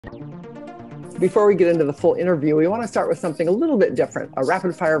Before we get into the full interview, we want to start with something a little bit different, a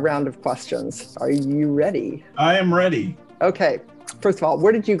rapid fire round of questions. Are you ready? I am ready. Okay. First of all,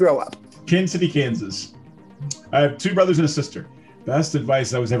 where did you grow up? Kansas City, Kansas. I have two brothers and a sister. Best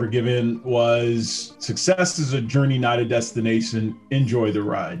advice I was ever given was success is a journey, not a destination. Enjoy the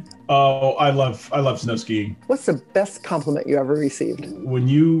ride. Oh, I love snow skiing. What's the best compliment you ever received? When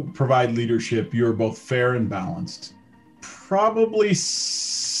you provide leadership, you're both fair and balanced. Probably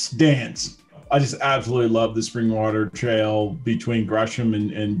dance. I just absolutely love the Springwater Trail between Gresham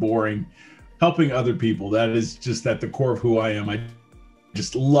and Boring. Helping other people, that is just at the core of who I am. I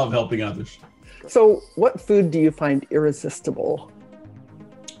just love helping others. So what food do you find irresistible?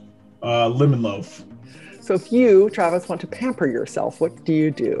 Lemon loaf. So if you, Travis, want to pamper yourself, what do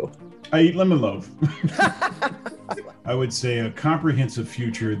you do? I eat lemon loaf. I would say a comprehensive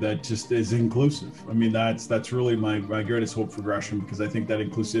future that just is inclusive. I mean, that's really my greatest hope for Gresham, because I think that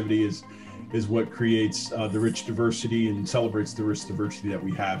inclusivity is what creates the rich diversity and celebrates the rich diversity that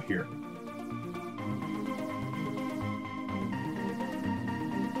we have here.